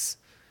things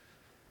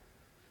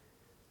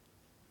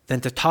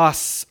than to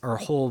toss our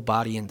whole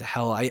body into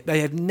hell. I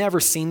have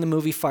never seen the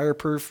movie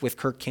Fireproof with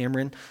Kirk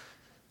Cameron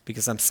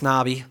because I'm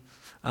snobby.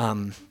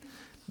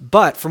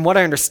 But from what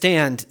I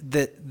understand,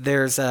 that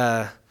there's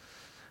the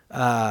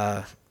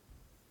man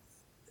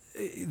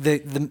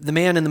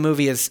in the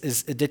movie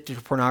is addicted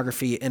to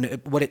pornography,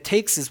 and what it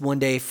takes is one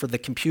day for the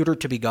computer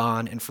to be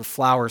gone and for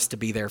flowers to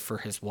be there for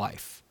his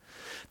wife.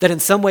 That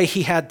in some way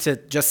he had to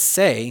just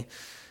say,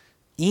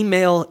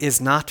 email is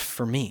not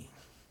for me.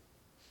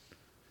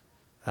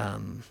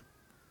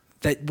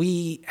 That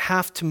we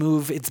have to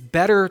move. It's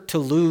better to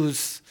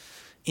lose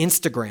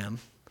Instagram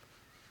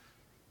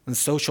and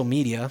social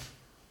media,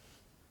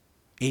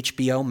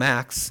 HBO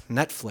Max,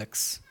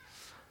 Netflix,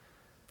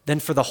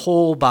 than for the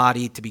whole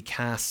body to be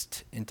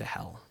cast into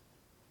hell.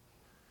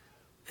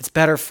 It's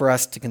better for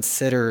us to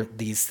consider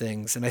these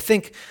things. And I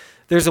think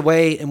there's a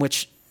way in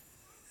which,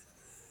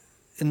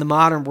 in the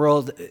modern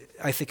world,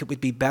 I think it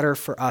would be better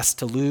for us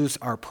to lose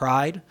our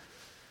pride.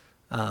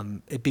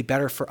 It'd be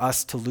better for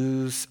us to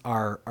lose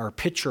our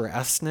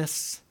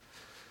picturesqueness.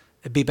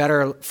 It'd be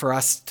better for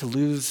us to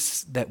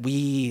lose that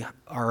we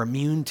are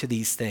immune to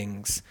these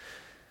things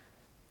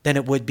than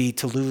it would be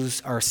to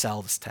lose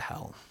ourselves to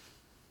hell.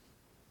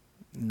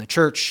 And the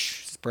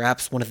church is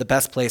perhaps one of the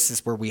best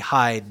places where we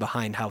hide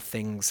behind how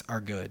things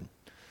are good.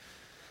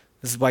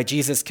 This is why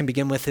Jesus can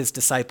begin with his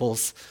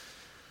disciples,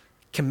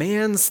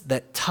 commands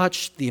that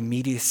touch the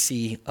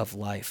immediacy of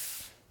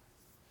life.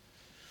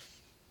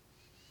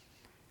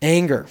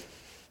 Anger.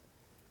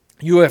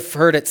 You have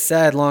heard it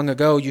said long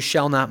ago, you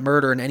shall not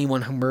murder, and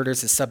anyone who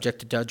murders is subject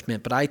to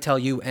judgment. But I tell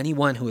you,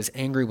 anyone who is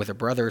angry with a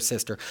brother or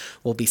sister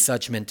will be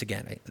judgment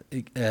again.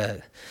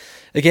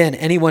 Again,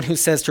 anyone who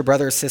says to a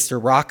brother or sister,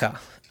 Raka,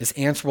 is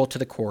answerable to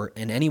the court,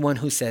 and anyone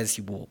who says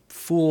you will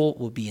fool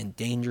will be in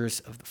dangers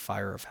of the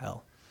fire of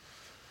hell.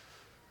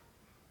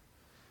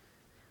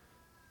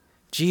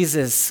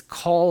 Jesus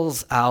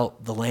calls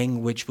out the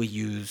language we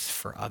use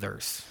for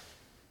others.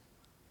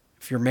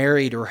 If you're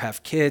married or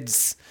have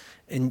kids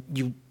and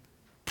you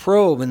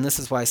probe, and this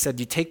is why I said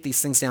you take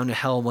these things down to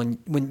hell,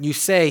 when you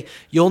say,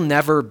 you'll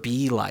never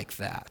be like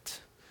that,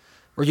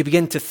 or you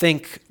begin to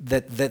think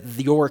that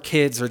your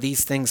kids or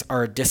these things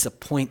are a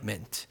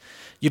disappointment,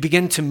 you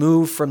begin to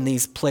move from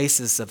these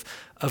places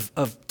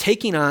of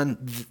taking on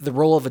the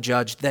role of a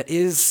judge that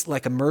is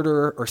like a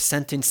murderer or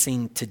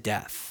sentencing to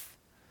death.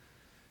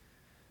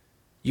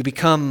 You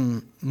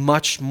become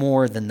much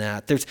more than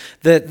that. There's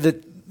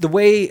the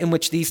way in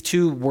which these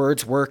two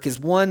words work is,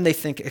 one, they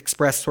think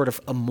express sort of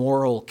a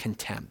moral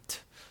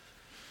contempt.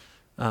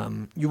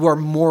 You are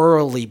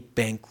morally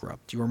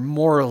bankrupt. You are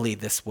morally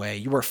this way.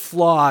 You are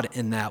flawed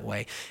in that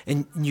way.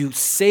 And you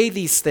say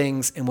these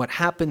things, and what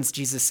happens,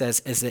 Jesus says,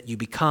 is that you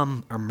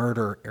become a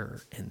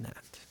murderer in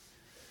that.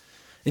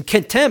 And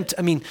contempt,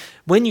 I mean,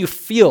 when you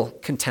feel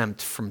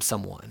contempt from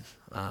someone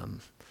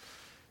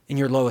in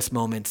your lowest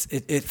moments,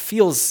 it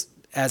feels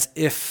as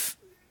if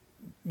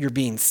you're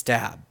being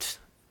stabbed.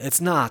 It's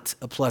not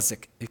a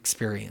pleasant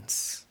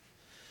experience.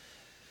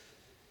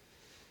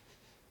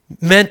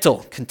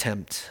 Mental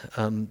contempt.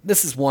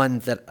 This is one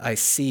that I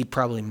see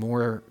probably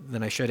more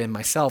than I should in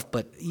myself,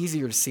 but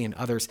easier to see in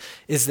others,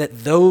 is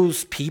that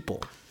those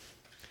people,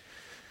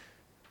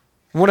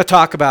 I want to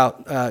talk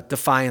about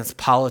defiance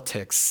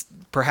politics.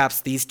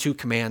 Perhaps these two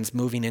commands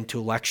moving into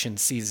election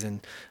season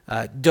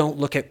don't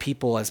look at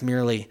people as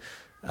merely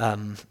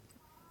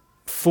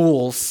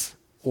fools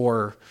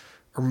or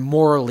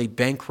morally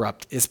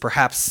bankrupt is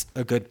perhaps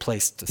a good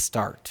place to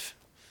start.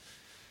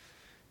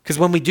 Because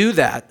when we do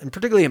that, and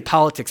particularly in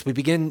politics,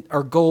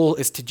 our goal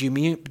is to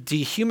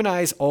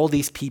dehumanize all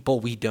these people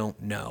we don't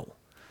know.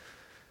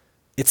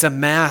 It's a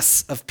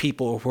mass of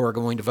people who are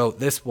going to vote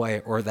this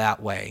way or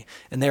that way,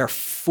 and they are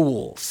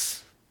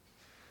fools.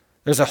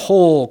 There's a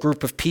whole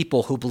group of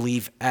people who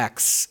believe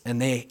X,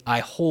 and I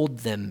hold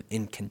them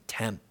in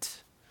contempt.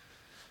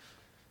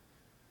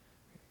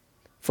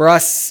 For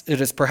us,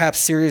 it is perhaps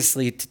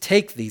seriously to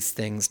take these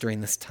things during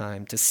this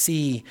time, to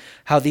see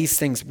how these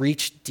things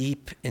reach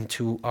deep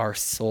into our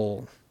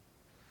soul.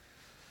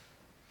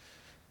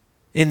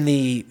 In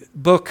the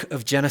book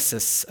of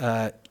Genesis,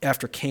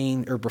 after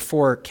Cain, or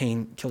before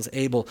Cain kills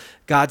Abel,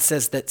 God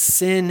says that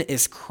sin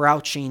is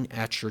crouching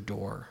at your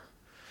door.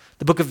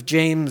 The book of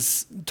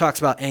James talks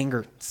about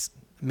anger.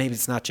 Maybe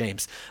it's not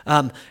James.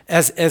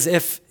 As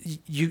if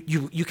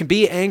you can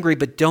be angry,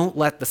 but don't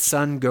let the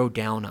sun go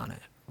down on it.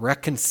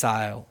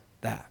 Reconcile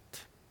that.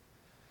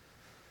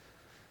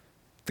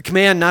 The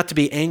command not to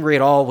be angry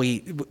at all,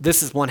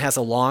 this is one has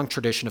a long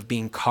tradition of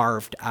being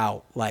carved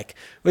out. Like,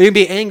 well, you can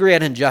be angry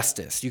at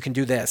injustice. You can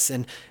do this.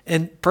 And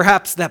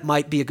perhaps that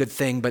might be a good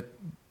thing, but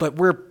but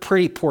we're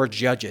pretty poor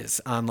judges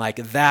on like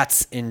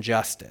that's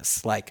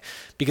injustice. Like,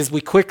 because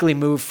we quickly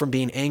move from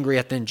being angry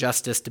at the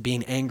injustice to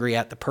being angry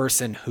at the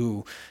person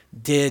who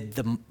did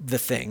the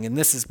thing. And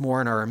this is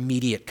more in our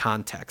immediate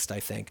context,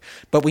 I think.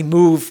 But we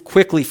move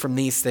quickly from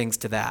these things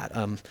to that.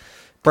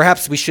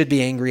 Perhaps we should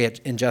be angry at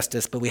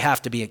injustice, but we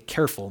have to be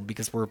careful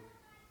because we're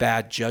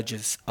bad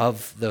judges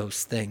of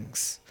those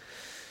things.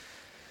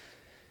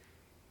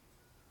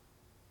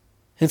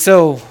 And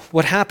so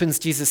what happens,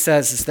 Jesus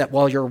says, is that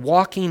while you're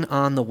walking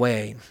on the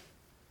way,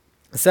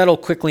 settle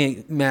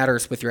quickly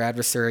matters with your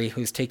adversary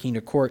who's taking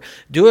you to court.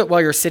 Do it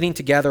while you're sitting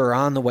together or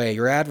on the way.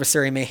 Your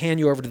adversary may hand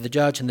you over to the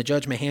judge, and the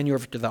judge may hand you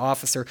over to the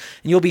officer,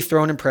 and you'll be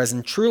thrown in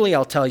prison. Truly,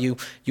 I'll tell you,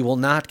 you will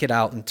not get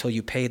out until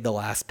you paid the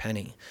last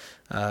penny.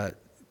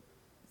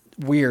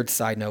 Weird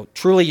side note.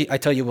 Truly, I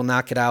tell you, will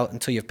not get out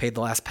until you've paid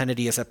the last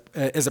penny as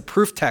a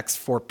proof text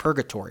for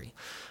purgatory.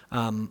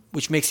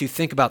 Which makes you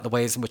think about the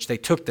ways in which they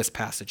took this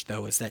passage,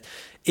 though, is that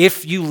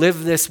if you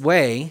live this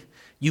way,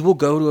 you will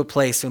go to a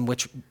place in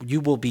which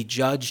you will be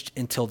judged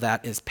until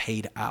that is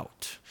paid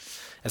out.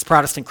 As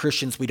Protestant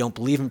Christians, we don't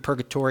believe in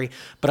purgatory,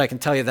 but I can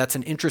tell you that's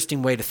an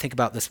interesting way to think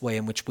about this way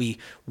in which we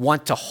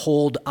want to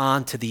hold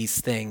on to these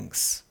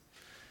things.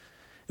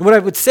 And what I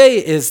would say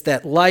is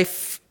that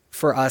life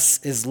for us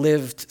is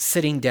lived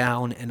sitting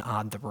down and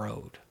on the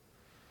road.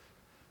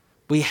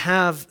 We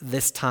have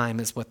this time,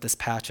 is what this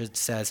passage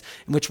says,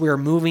 in which we are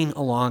moving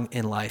along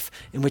in life,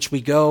 in which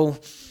we go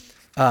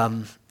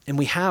and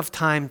we have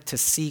time to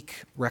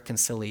seek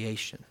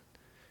reconciliation.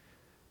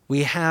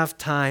 We have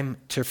time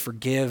to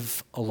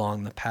forgive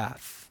along the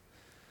path.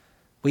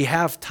 We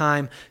have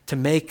time to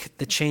make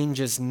the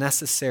changes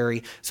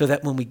necessary so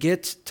that when we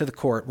get to the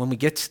court, when we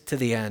get to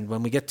the end,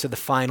 when we get to the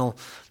final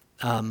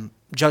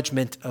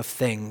judgment of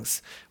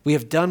things, we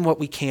have done what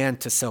we can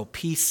to sow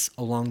peace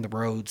along the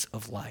roads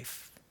of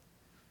life.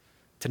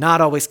 To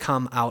not always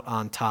come out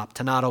on top,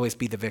 to not always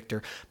be the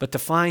victor, but to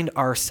find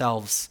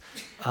ourselves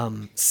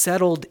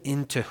settled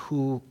into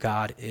who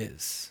God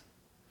is.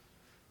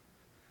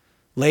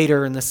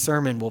 Later in this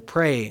sermon, we'll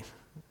pray,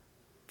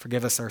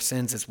 forgive us our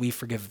sins as we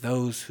forgive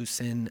those who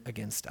sin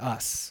against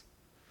us.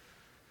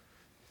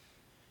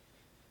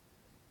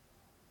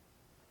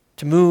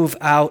 To move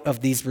out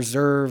of these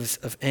reserves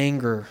of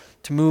anger,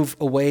 to move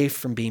away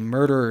from being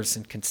murderers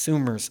and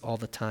consumers all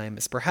the time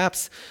is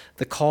perhaps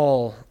the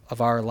call of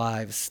our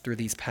lives through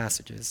these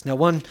passages. Now,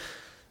 one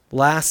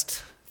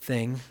last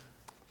thing,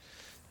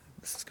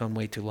 this has gone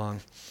way too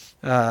long,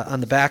 on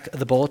the back of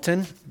the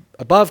bulletin,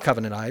 above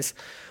Covenant Eyes,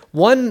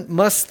 one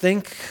must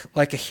think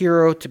like a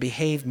hero to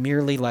behave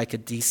merely like a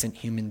decent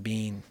human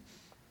being.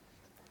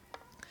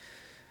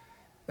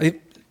 I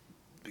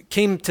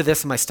came to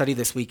this in my study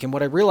this week, and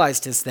what I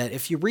realized is that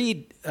if you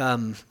read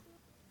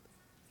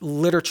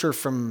literature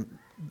from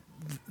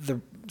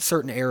the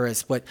certain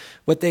eras,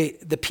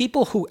 the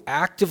people who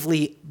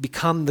actively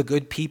become the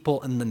good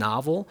people in the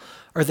novel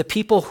are the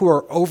people who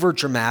are over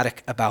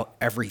dramatic about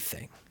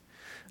everything.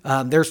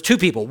 There's two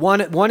people.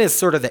 One is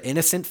sort of the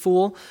innocent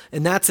fool,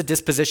 and that's a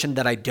disposition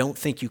that I don't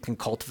think you can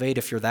cultivate.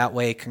 If you're that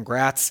way,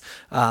 congrats.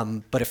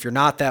 But if you're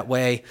not that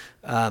way,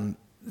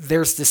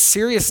 there's this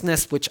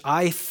seriousness which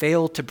I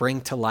fail to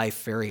bring to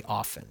life very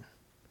often.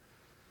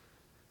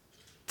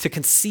 To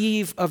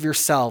conceive of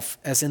yourself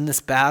as in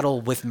this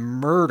battle with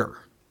murder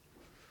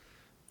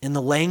in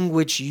the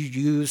language you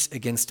use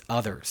against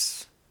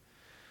others.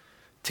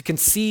 To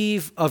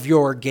conceive of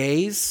your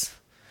gaze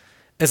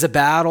as a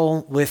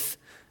battle with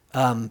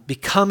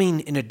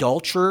becoming an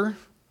adulterer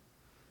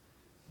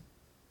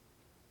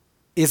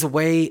is a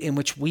way in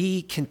which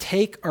we can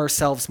take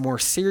ourselves more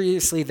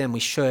seriously than we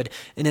should.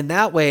 And in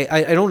that way,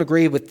 I don't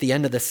agree with the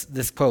end of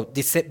this quote,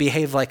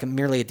 behave like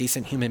merely a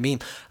decent human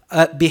being.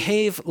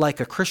 Behave like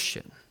a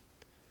Christian.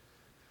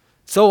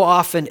 So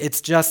often it's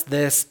just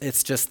this,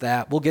 it's just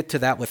that. We'll get to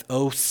that with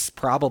oaths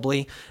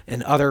probably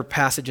and other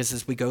passages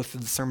as we go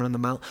through the Sermon on the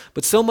Mount.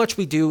 But so much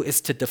we do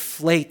is to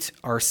deflate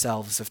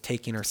ourselves of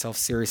taking ourselves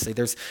seriously.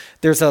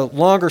 There's a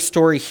longer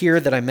story here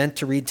that I meant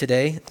to read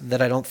today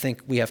that I don't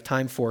think we have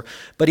time for.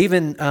 But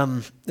even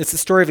it's the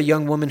story of a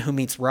young woman who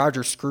meets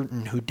Roger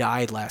Scruton, who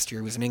died last year.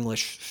 He was an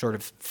English sort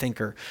of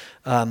thinker.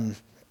 And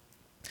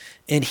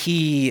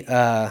he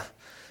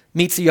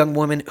meets a young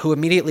woman who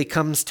immediately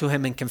comes to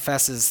him and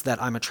confesses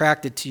that I'm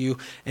attracted to you.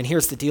 And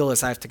here's the deal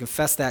is I have to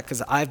confess that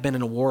because I've been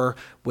in a war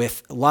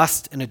with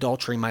lust and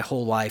adultery my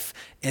whole life.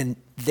 And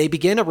they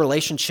begin a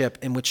relationship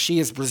in which she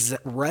is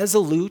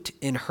resolute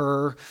in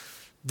her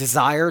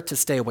desire to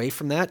stay away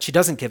from that. She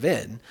doesn't give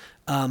in.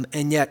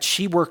 And yet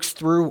she works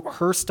through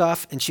her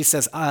stuff and she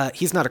says,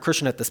 he's not a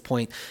Christian at this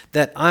point,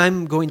 that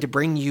I'm going to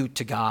bring you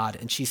to God.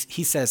 And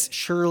he says,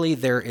 surely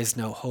there is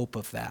no hope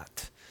of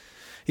that.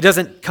 He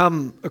doesn't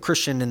become a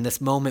Christian in this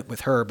moment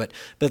with her, but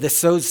this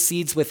sows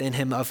seeds within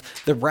him of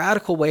the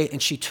radical way, and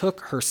she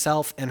took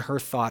herself and her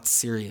thoughts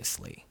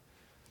seriously.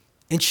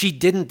 And she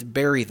didn't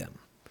bury them.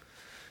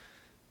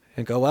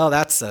 And go, well,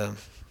 that's,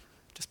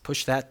 just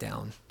push that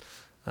down.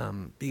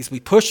 Because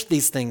we push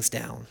these things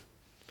down,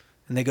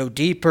 and they go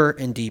deeper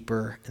and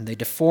deeper, and they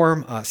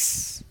deform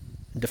us.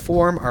 and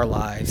deform our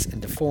lives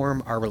and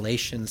deform our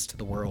relations to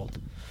the world.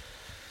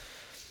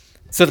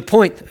 So the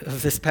point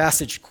of this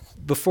passage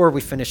before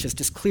we finish is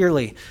just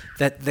clearly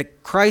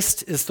that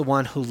Christ is the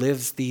one who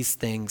lives these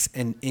things,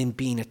 and in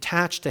being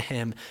attached to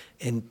him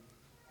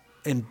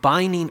and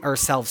binding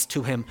ourselves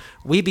to him,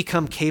 we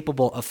become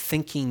capable of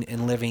thinking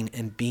and living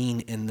and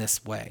being in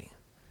this way.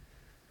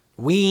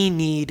 We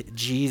need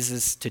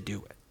Jesus to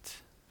do it.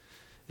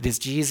 It is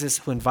Jesus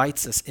who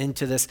invites us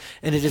into this,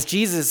 and it is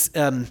Jesus,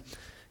 in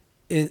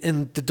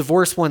the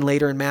divorce one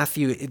later in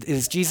Matthew, it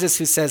is Jesus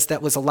who says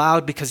that was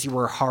allowed because you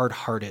were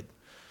hard-hearted.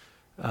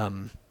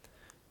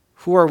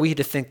 Who are we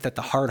to think that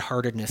the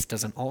hard-heartedness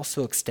doesn't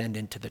also extend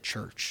into the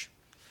church?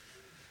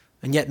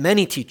 And yet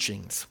many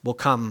teachings will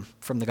come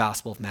from the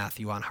Gospel of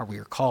Matthew on how we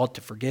are called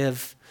to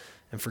forgive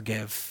and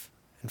forgive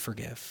and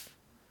forgive,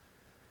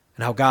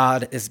 and how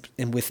God is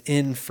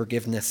within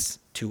forgiveness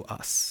to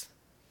us.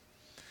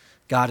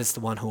 God is the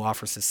one who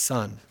offers his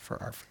Son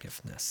for our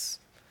forgiveness.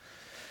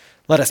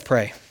 Let us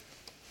pray.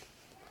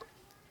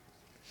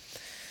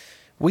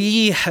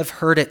 We have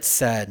heard it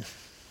said,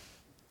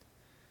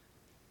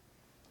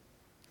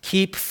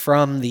 keep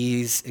from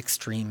these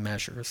extreme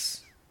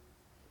measures.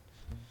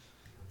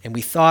 And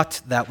we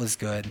thought that was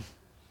good.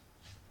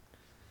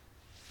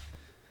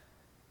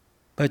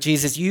 But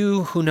Jesus,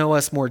 you who know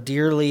us more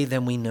dearly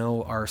than we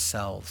know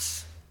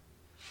ourselves,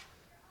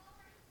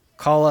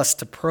 call us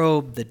to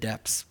probe the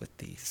depths with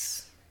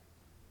these.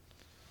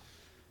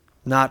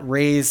 Not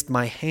raised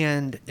my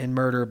hand in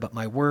murder, but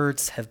my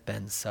words have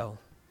been so.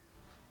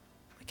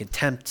 My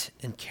contempt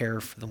and care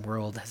for the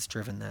world has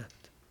driven that.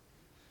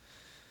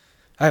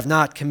 I have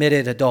not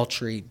committed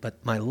adultery,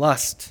 but my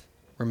lust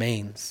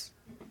remains.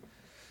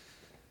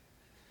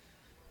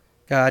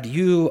 God,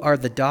 you are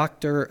the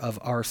doctor of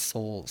our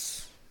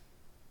souls.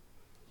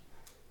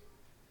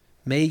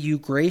 May you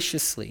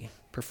graciously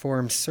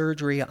perform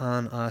surgery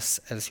on us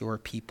as your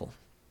people.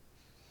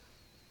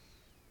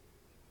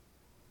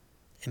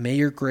 And may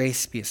your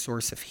grace be a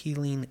source of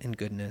healing and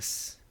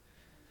goodness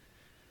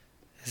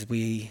as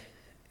we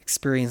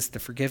experience the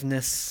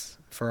forgiveness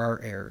for our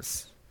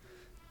errors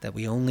that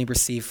we only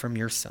receive from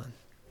your Son.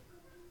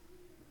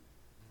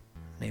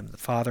 In the name of the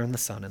Father, and the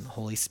Son, and the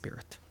Holy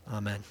Spirit.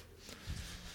 Amen.